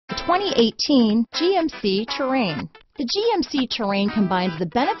The 2018 GMC Terrain. The GMC Terrain combines the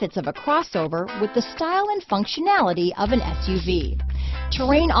benefits of a crossover with the style and functionality of an SUV.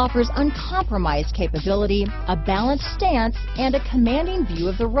 Terrain offers uncompromised capability, a balanced stance, and a commanding view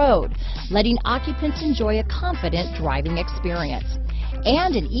of the road, letting occupants enjoy a confident driving experience.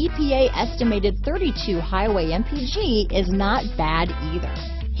 And an EPA estimated 32 highway MPG is not bad either.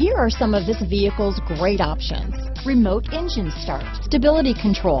 Here are some of this vehicle's great options: remote engine start, stability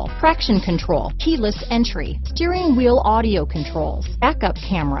control, traction control, keyless entry, steering wheel audio controls, backup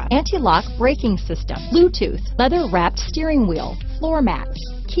camera, anti-lock braking system, Bluetooth, leather-wrapped steering wheel, floor mats,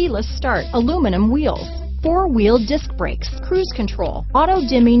 keyless start, aluminum wheels, four-wheel disc brakes, cruise control,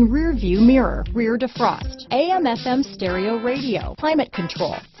 auto-dimming rear-view mirror, rear defrost, AM/FM stereo radio, climate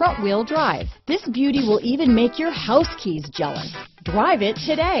control, front-wheel drive. This beauty will even make your house keys jealous. Drive it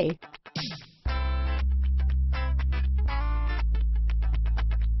today.